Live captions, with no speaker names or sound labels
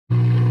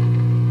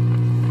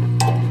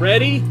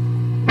Ready?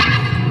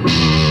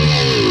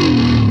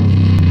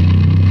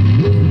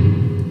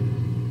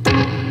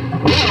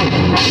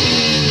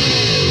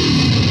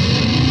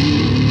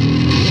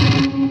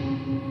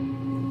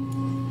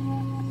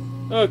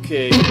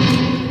 Okay.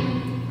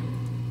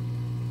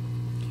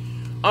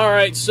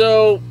 Alright,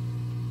 so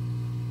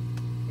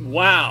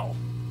wow.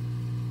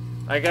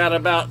 I got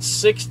about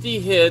 60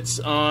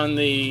 hits on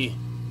the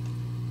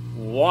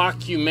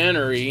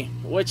walkumentary,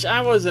 which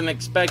I wasn't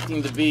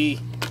expecting to be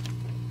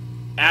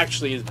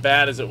actually as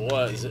bad as it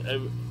was.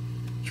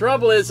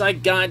 Trouble is, I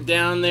got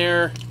down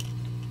there,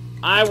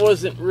 I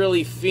wasn't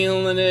really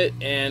feeling it,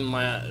 and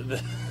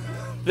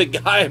the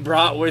guy I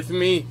brought with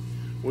me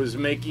was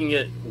making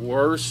it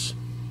worse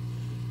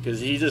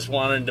because he just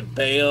wanted to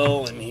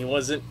bail, and he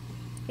wasn't,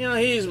 you know,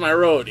 he's my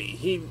roadie.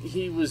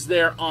 He was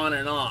there on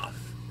and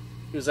off.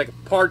 He was like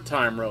a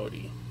part-time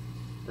roadie.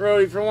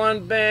 Roadie for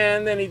one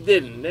band, then he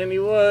didn't, then he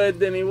would,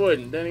 then he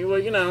wouldn't, then he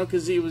would, you know,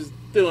 because he was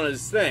doing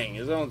his thing,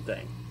 his own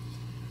thing.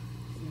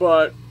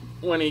 But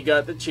when he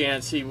got the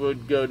chance, he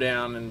would go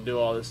down and do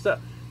all this stuff.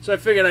 So I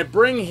figured I'd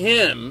bring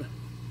him,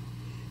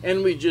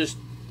 and we just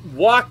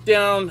walk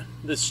down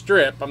the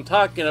strip. I'm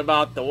talking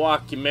about the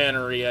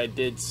walkumentary I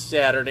did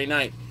Saturday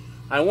night.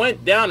 I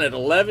went down at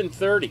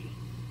 11:30.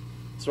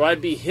 So I'd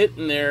be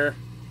hitting there,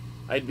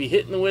 I'd be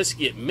hitting the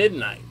whiskey at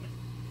midnight.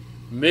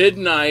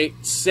 Midnight,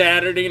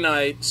 Saturday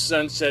night,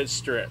 Sunset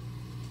Strip.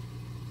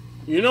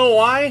 You know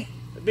why?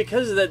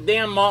 Because of that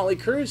damn Motley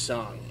Crue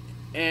song.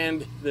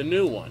 And the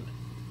new one.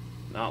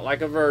 Not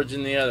Like a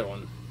Virgin, the other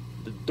one.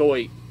 The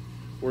Doit.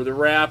 Or the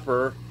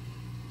rapper.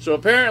 So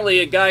apparently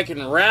a guy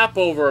can rap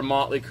over a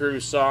Motley Crue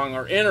song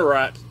or in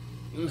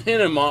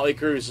a Motley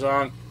Crue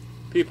song.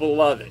 People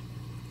love it.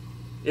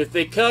 If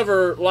they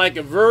cover Like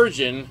a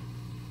Virgin,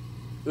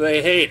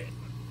 they hate it.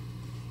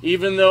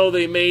 Even though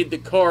they made the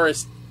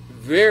chorus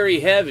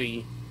very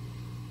heavy,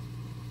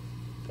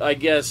 I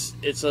guess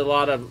it's a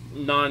lot of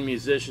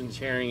non-musicians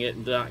hearing it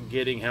and not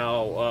getting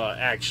how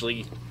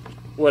actually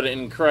what an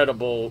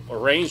incredible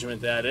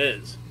arrangement that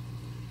is.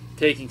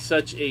 Taking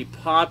such a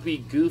poppy,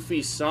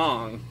 goofy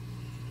song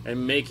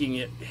and making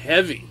it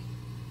heavy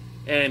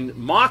and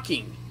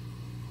mocking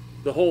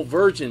the whole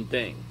Virgin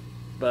thing,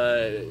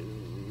 but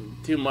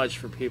too much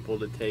for people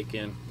to take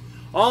in.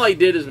 All I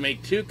did is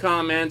make 2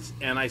 comments,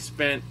 and I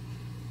spent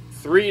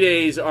 3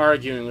 days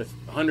arguing with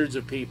hundreds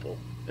of people,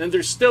 and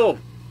they're still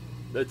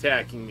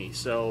attacking me,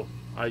 so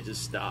I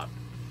just stopped.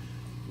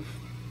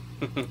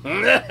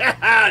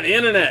 The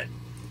internet.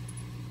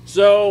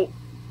 So,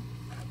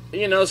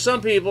 you know,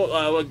 some people,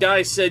 a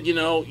guy said, you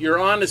know, you're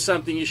onto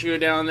something, you should go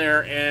down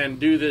there and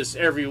do this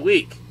every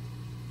week.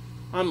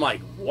 I'm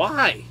like,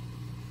 why?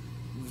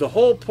 The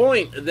whole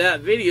point of that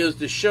video is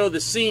to show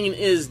the scene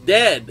is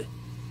dead.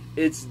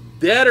 It's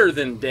deader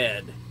than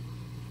dead.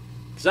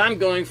 Because I'm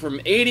going from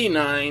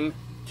 89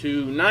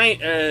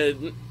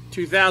 to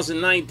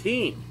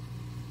 2019.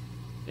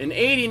 In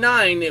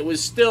 89, it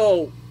was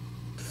still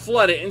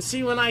flooded. And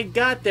see, when I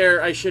got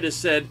there, I should have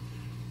said,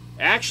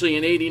 actually,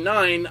 in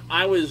 89,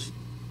 I was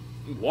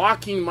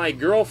walking my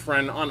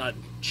girlfriend on a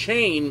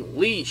chain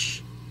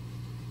leash.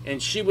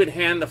 And she would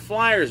hand the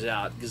flyers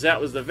out, because that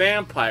was the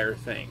vampire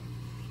thing.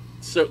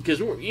 So, because,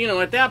 you know,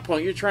 at that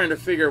point, you're trying to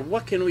figure,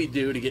 what can we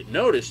do to get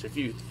noticed? If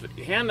you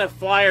hand a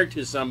flyer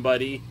to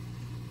somebody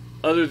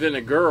other than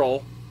a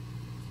girl,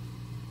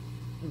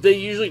 they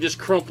usually just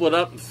crumple it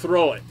up and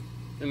throw it.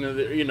 And,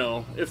 you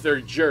know, if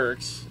they're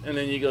jerks. And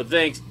then you go,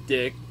 thanks,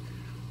 dick.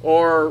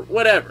 Or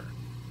whatever.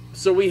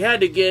 So we had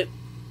to get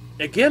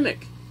a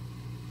gimmick.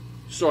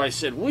 So I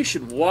said, we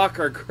should walk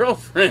our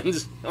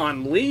girlfriends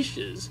on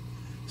leashes.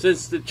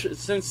 Since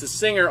the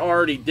singer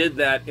already did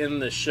that in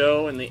the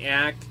show, in the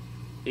act,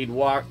 he'd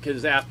walk,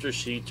 because after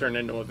she turned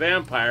into a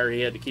vampire,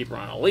 he had to keep her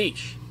on a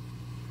leash.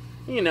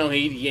 You know,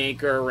 he'd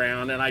yank her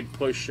around, and I'd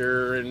push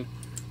her, and,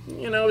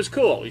 you know, it was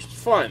cool. It was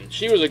fun.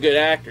 She was a good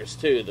actress,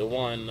 too. The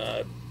one,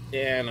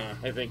 Anna,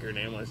 I think her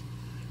name was.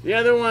 The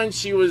other one,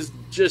 she was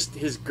just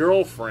his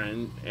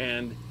girlfriend,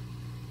 and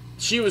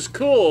she was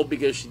cool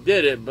because she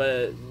did it,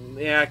 but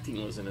the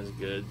acting wasn't as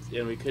good,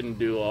 and we couldn't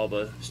do all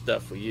the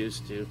stuff we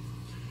used to.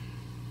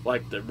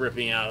 Like the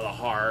ripping out of the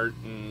heart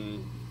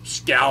and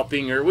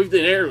scalping her. We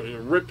did everything. We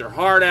ripped her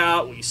heart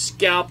out. We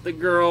scalped the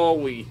girl.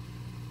 We,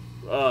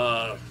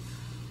 of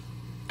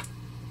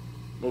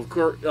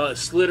course,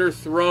 slit her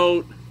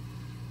throat.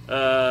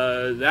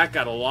 That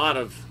got a lot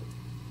of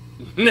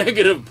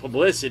negative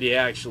publicity,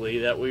 actually,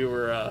 that we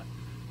were,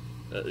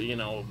 you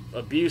know,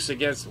 abuse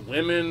against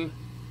women.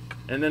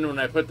 And then when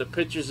I put the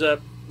pictures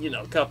up, you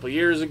know, a couple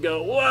years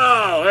ago,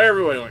 whoa,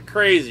 everybody went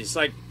crazy. It's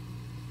like,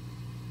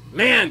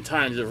 man,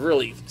 times have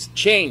really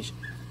changed.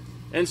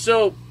 And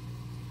so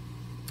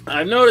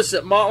I've noticed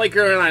that Motley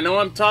Crue, and I know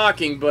I'm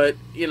talking, but,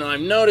 you know,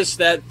 I've noticed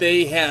that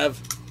they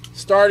have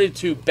started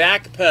to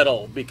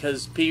backpedal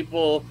because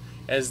people,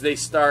 as they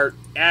start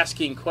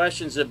asking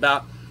questions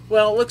about,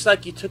 well, it looks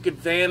like you took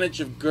advantage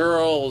of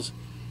girls,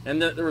 and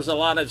that there was a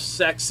lot of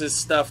sexist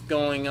stuff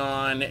going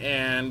on,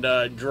 and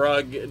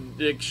drug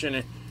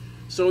addiction.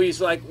 So he's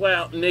like,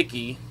 well,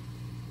 Nikki,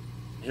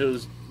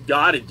 who's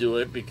got to do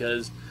it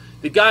because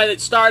the guy that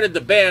started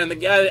the band, the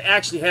guy that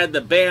actually had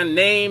the band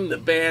name,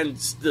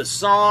 the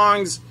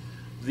songs,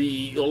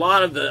 a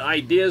lot of the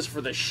ideas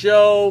for the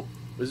show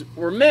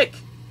were Mick,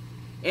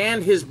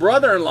 and his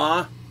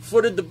brother-in-law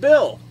footed the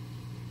bill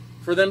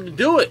for them to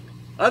do it.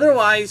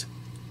 Otherwise,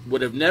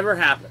 would have never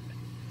happened.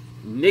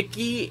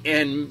 Nicky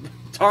and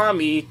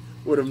Tommy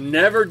would have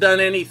never done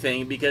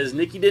anything because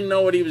Nicky didn't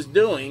know what he was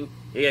doing.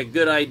 He had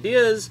good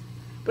ideas,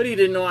 but he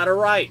didn't know how to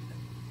write.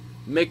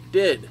 Mick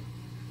did.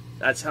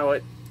 That's how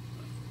it...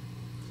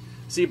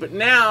 See, but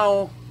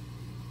now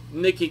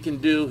Nicky can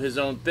do his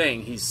own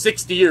thing. He's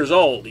 60 years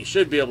old. He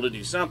should be able to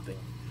do something.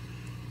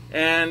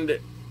 And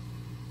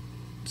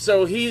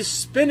so he's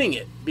spinning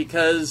it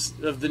because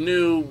of the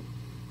new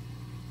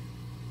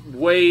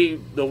way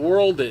the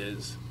world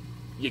is.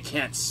 You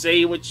can't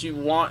say what you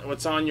want,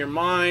 what's on your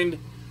mind,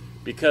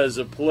 because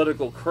of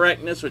political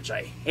correctness, which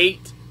I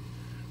hate.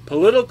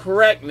 Political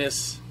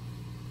correctness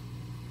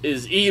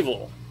is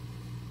evil.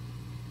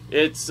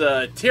 It's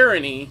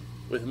tyranny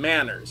with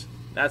manners.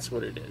 That's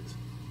what it is.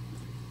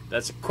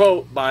 That's a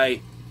quote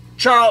by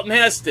Charlton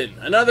Heston,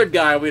 another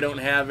guy we don't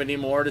have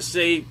anymore to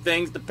say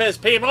things to piss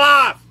people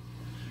off.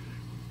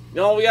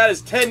 All we got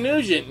is Ted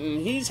Nugent,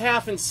 and he's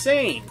half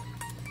insane.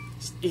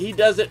 He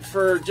does it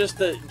for just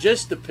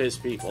to piss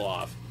people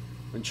off.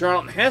 When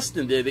Charlton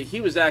Heston did it, he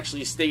was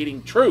actually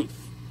stating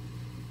truth.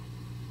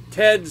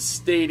 Ted's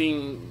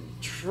stating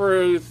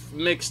truth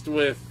mixed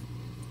with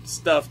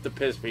stuff to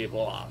piss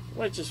people off,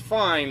 which is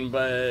fine,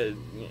 but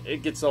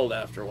it gets old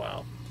after a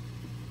while.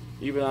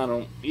 Even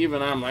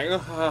I'm like,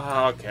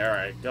 oh, okay, all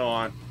right, go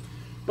on.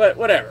 But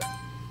whatever.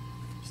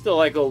 Still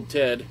like old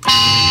Ted.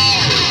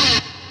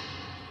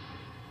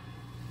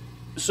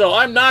 So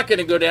I'm not going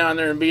to go down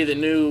there and be the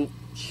new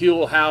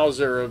Huell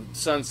Hauser of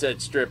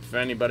Sunset Strip. If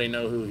anybody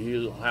know who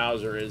Huell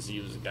Hauser is, he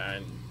was a guy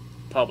in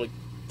public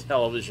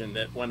television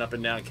that went up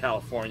and down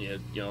California,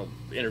 you know,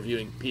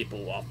 interviewing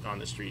people off on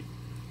the street,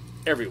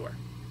 everywhere.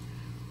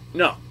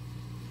 No.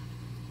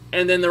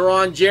 And then the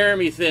Ron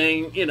Jeremy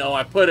thing, you know,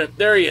 I put it,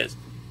 there he is.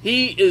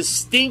 He is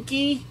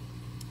stinky.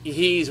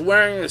 He's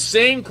wearing the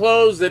same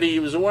clothes that he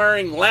was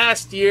wearing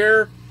last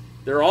year.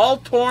 They're all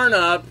torn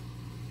up.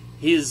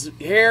 His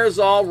hair's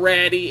all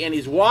ratty, and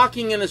he's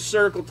walking in a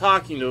circle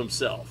talking to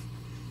himself.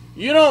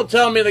 You don't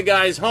tell me the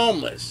guy's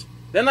homeless.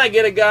 Then I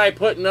get a guy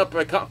putting up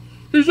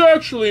he's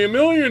actually a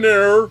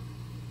millionaire.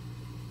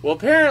 Well,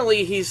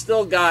 apparently he's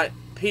still got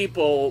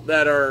people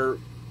that are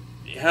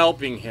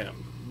helping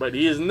him, but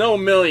he is no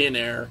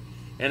millionaire.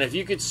 And if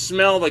you could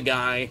smell the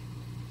guy,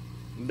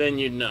 then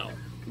you'd know.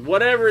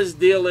 Whatever his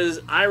deal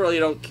is, I really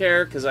don't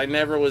care because I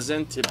never was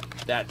into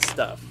that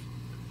stuff.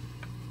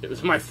 It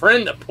was my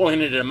friend that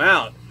pointed him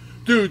out.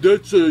 Dude,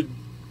 that's a,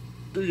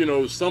 you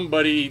know,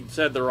 somebody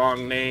said the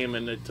wrong name,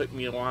 and it took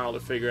me a while to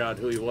figure out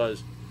who he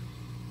was.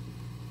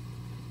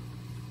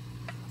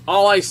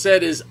 All I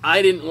said is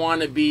I didn't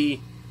want to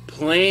be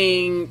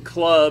playing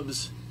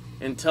clubs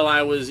until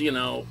I was, you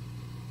know,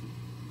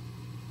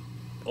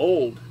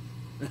 old.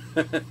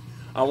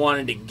 I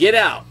wanted to get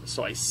out,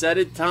 so I set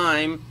a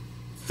time,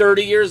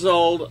 30 years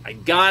old, I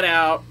got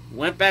out,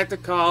 went back to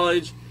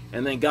college,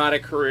 and then got a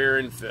career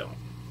in film.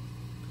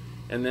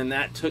 And then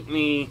that took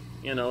me,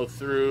 you know,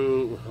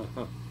 through...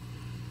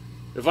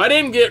 If I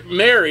didn't get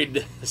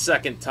married the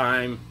second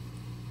time...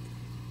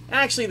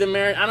 Actually, the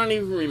marriage, I don't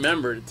even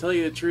remember. To tell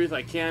you the truth,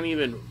 I can't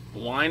even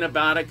whine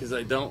about it because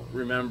I don't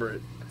remember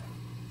it.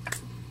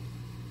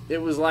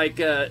 It was like,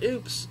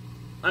 oops.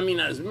 I mean,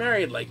 I was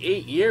married like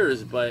 8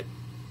 years, but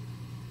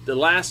the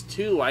last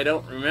 2 I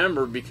don't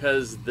remember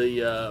because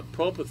the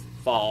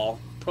propofol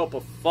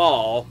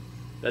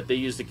that they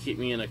used to keep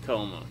me in a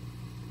coma.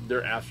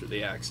 They're after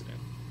the accident.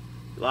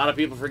 A lot of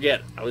people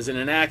forget. I was in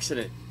an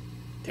accident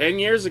 10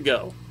 years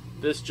ago,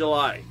 this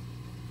July.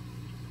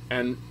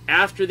 And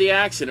after the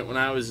accident, when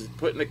I was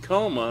put in a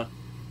coma,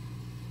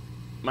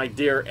 my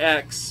dear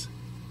ex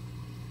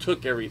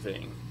took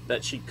everything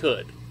that she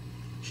could.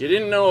 She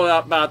didn't know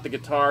about the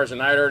guitars, and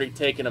I'd already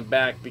taken them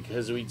back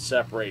because we'd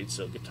separated.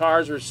 So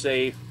guitars were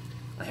safe.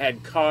 I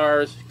had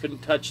cars,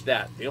 couldn't touch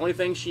that. The only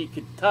thing she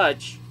could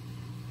touch,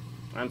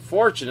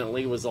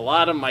 unfortunately, was a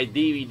lot of my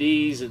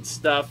DVDs and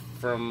stuff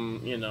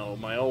from, you know,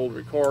 my old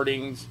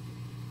recordings.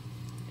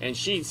 And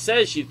she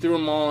says she threw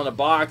them all in a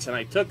box, and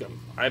I took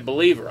them. I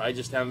believe her. I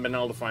just haven't been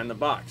able to find the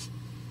box.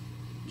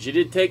 She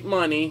did take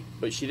money,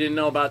 but she didn't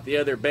know about the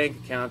other bank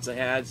accounts I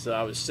had, so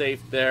I was safe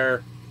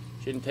there.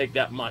 She didn't take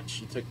that much.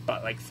 She took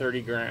about like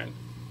 30 grand.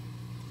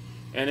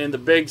 And in the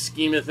big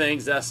scheme of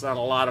things, that's not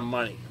a lot of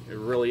money. It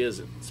really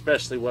isn't.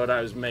 Especially what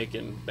I was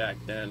making back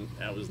then.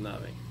 That was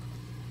nothing.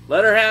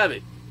 Let her have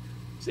it.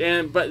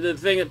 But the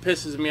thing that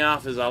pisses me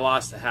off is I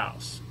lost the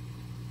house.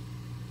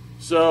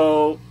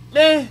 So,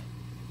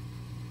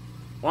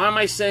 why am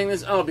I saying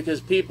this? Oh, because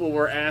people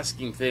were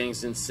asking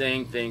things and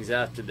saying things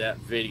after that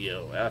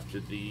video, after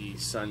the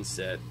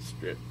Sunset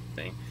Strip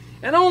thing.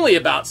 And only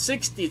about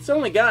 60, it's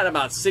only got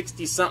about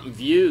 60-something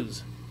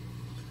views.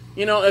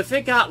 You know, if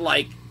it got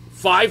like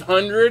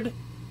 500,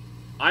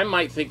 I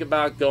might think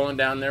about going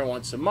down there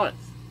once a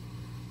month.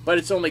 but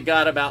it's only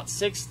got about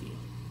 60.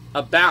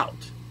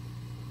 About.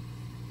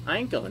 I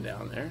ain't going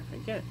down there.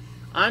 I can't.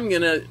 I'm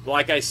going to,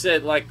 like I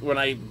said, like when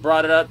I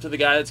brought it up to the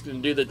guy that's going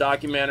to do the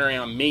documentary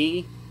on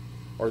me,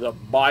 or the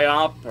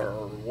biop,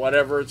 or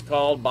whatever it's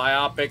called,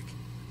 biopic,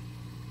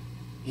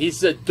 he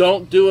said,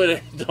 don't do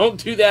it,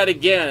 don't do that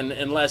again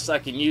unless I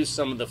can use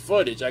some of the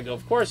footage. I go,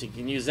 of course, you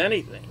can use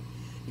anything.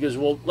 He goes,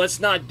 well, let's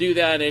not do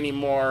that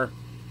anymore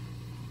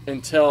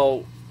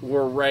until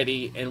we're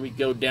ready and we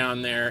go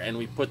down there and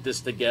we put this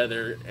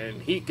together.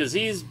 And because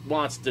he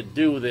wants to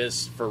do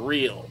this for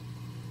real,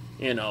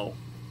 you know,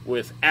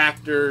 with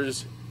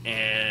actors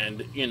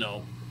and, you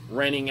know,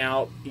 renting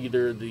out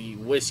either the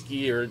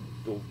whiskey or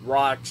the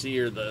Roxy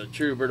or the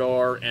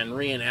Troubadour and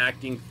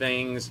reenacting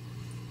things.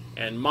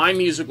 And my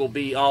music will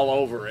be all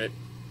over it.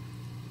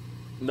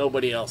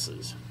 Nobody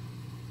else's.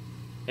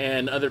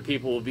 And other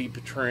people will be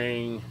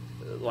portraying,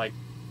 like,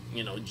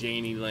 you know,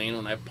 Janie Lane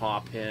when I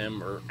pop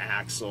him, or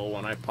Axl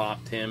when I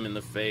popped him in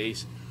the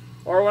face,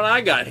 or when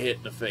I got hit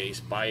in the face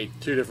by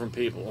 2 different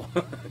people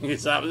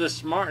because I was a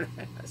smart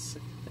ass.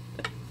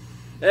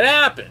 It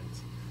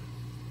happens.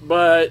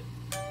 But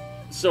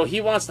so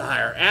he wants to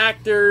hire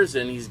actors,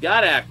 and he's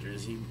got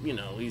actors. He, you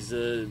know, he's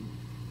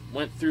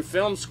went through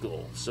film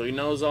school, so he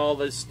knows all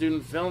the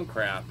student film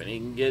crap, and he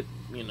can get,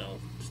 you know,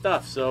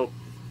 stuff. So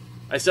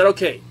I said,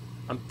 okay,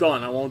 I'm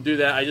done. I won't do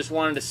that. I just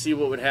wanted to see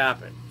what would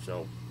happen.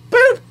 So,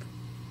 boop!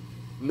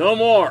 No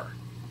more.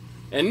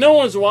 And no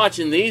one's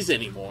watching these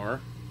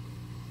anymore.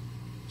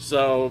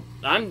 So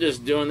I'm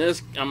just doing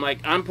this. I'm like,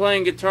 I'm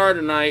playing guitar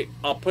tonight.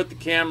 I'll put the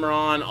camera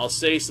on. I'll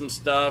say some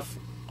stuff.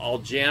 I'll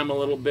jam a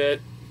little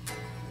bit.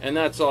 And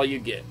that's all you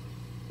get.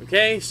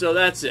 Okay? So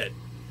that's it.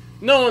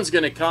 No one's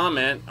going to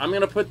comment. I'm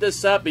going to put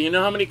this up, and you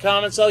know how many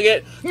comments I'll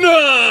get?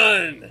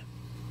 None!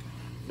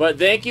 But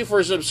thank you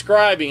for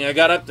subscribing. I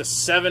got up to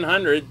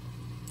 700.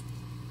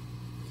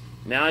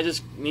 Now I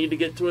just need to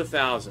get to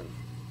 1,000.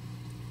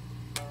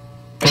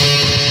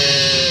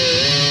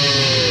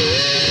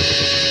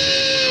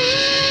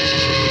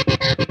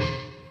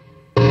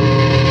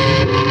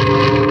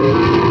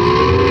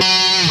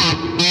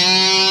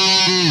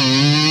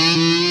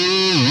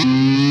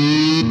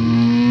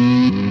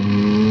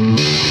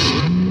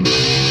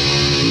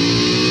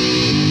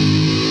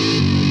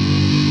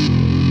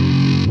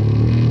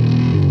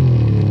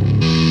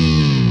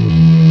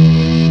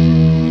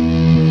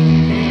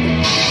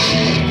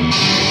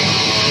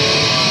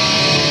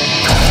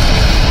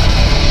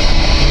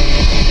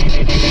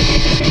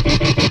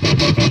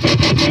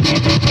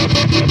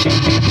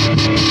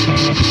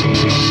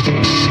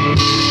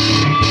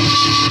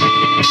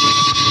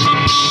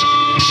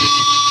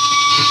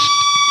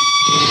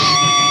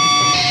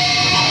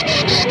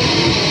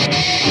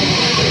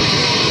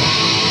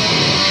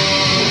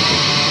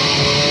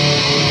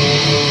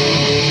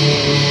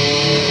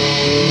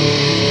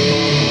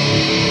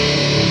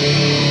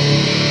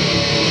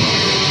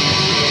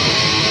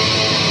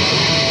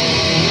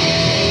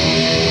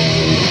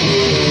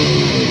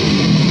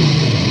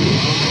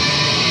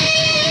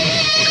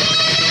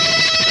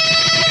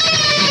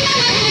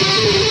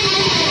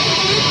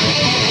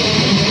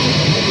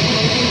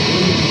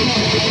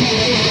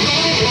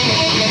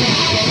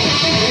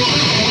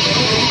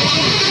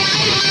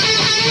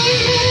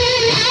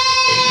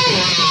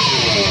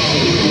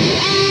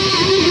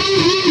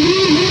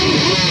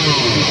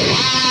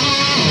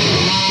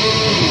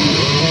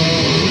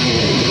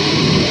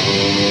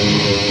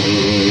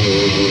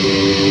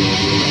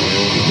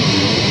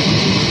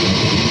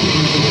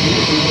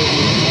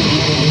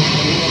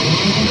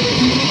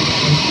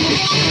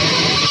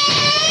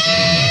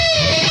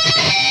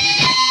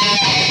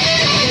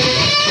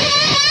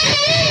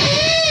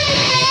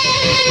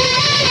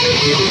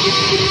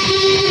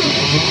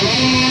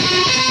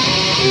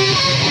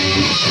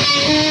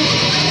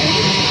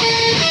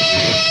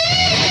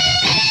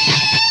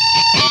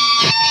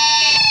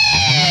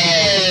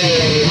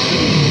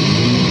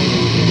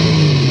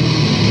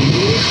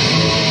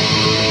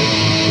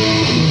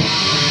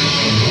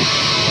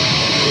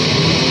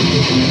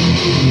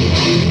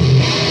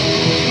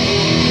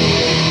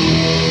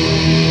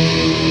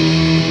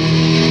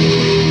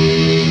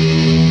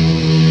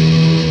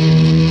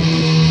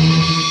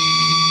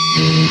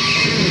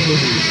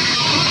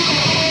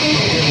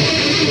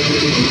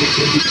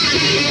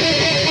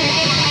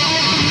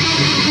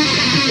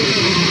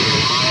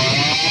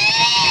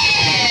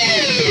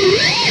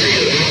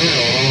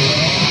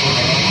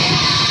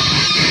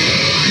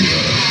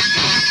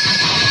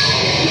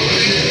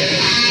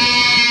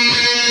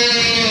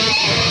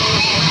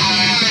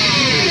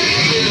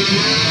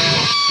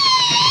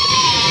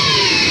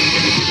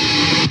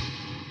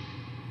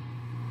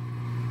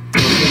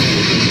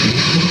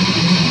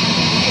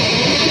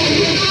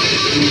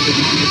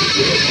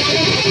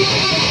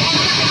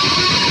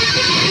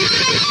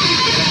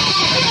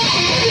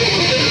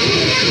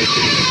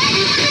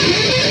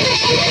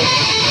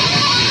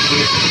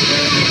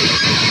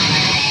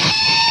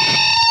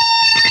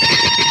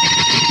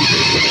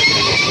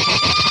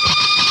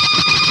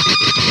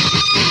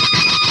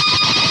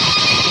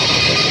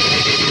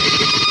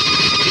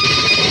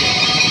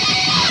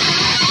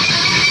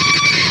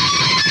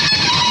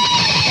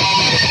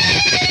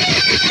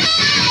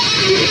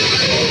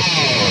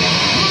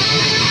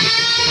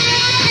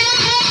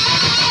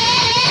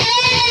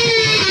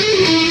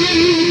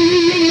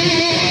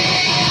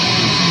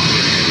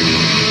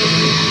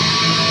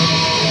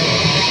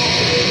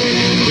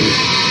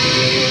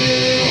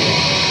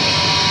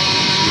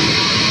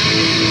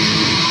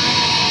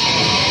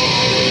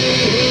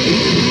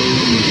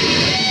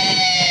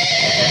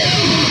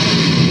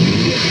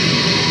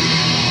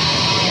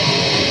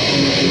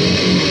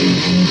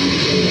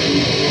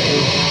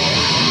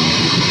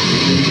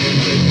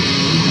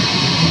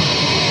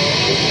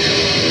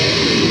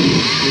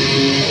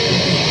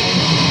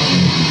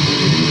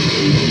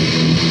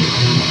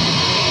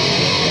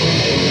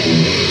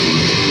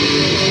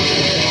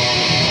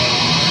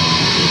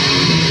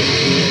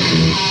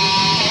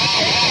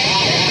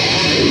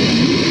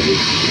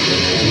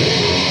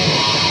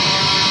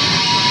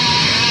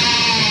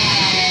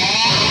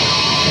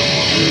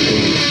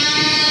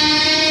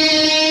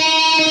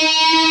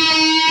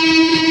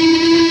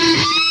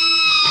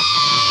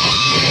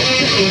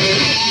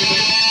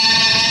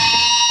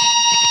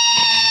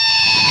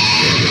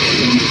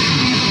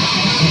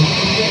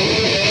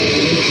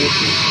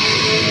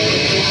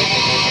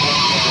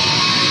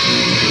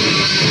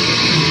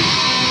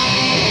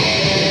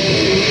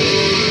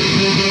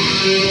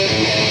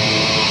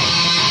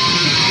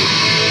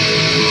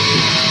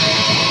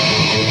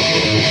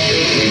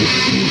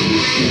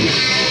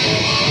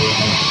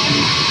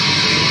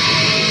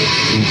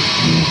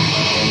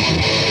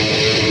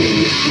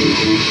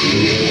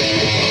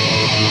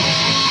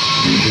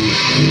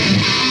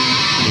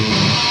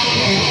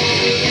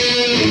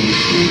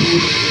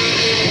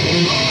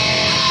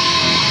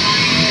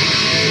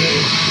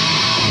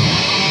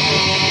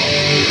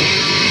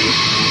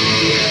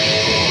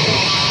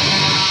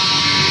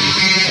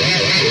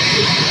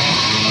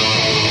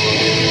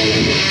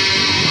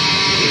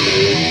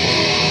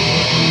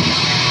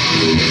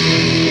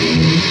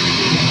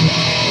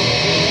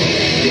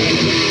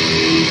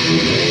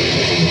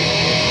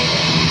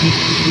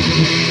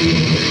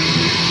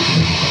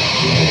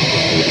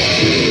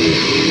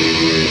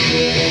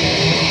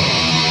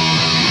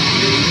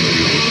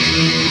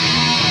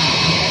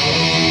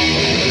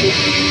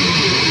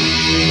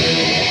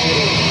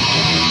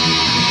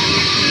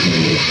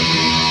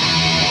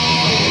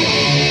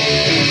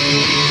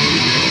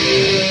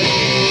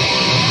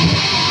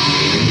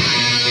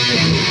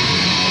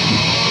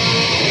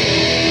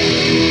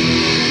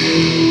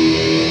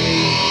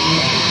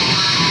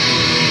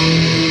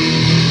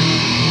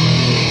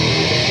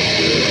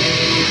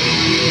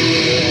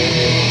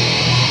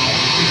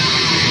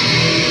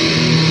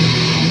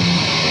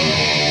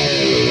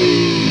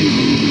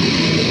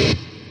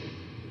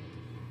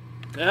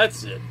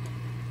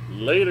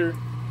 Later.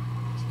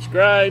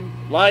 Subscribe,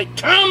 like,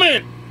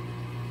 comment!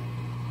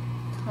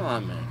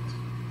 Comment.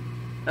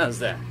 How's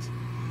that?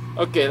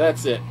 Okay,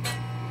 that's it.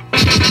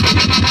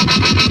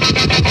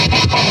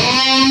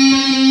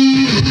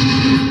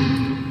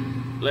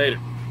 Later.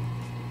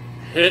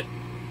 Hit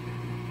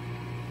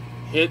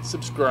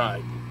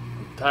subscribe.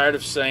 I'm tired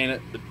of saying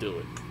it, but do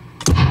it.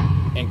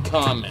 And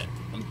comment.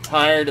 I'm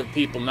tired of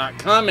people not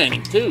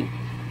commenting, too.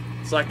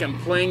 It's like I'm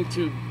playing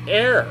to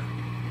air.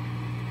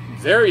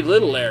 Very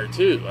little air,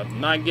 too.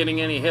 I'm not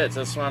getting any hits.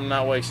 That's why I'm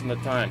not wasting the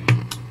time.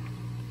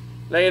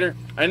 Later.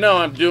 I know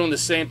I'm doing the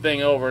same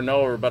thing over and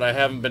over, but I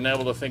haven't been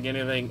able to think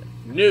anything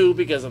new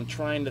because I'm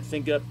trying to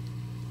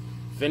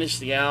finish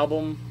the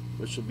album,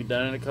 which will be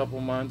done in a couple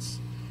months,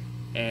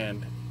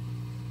 and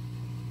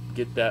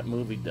get that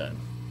movie done,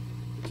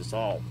 which is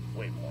all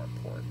way more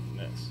important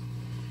than this.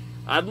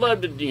 I'd love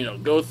to,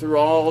 go through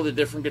all the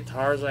different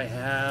guitars I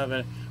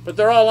have, but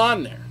they're all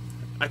on there.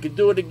 I could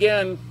do it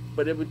again,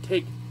 but it would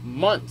take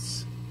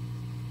months.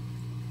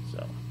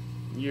 So,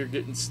 you're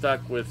getting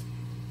stuck with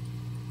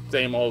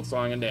same old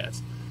song and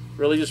dance.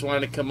 Really just wanted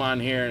to come on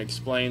here and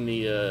explain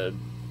the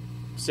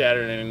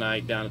Saturday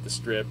night down at the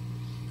Strip,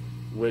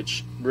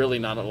 which really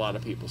not a lot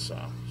of people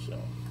saw. So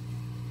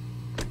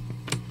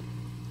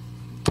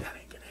that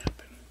ain't gonna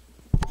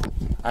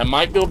happen. I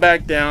might go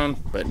back down,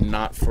 but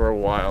not for a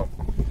while.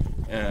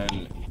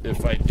 And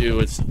if I do,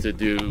 it's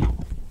to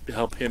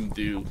help him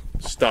do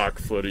stock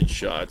footage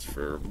shots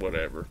for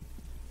whatever.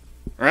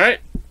 All right?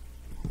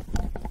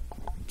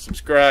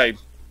 Subscribe.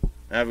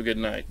 Have a good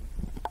night.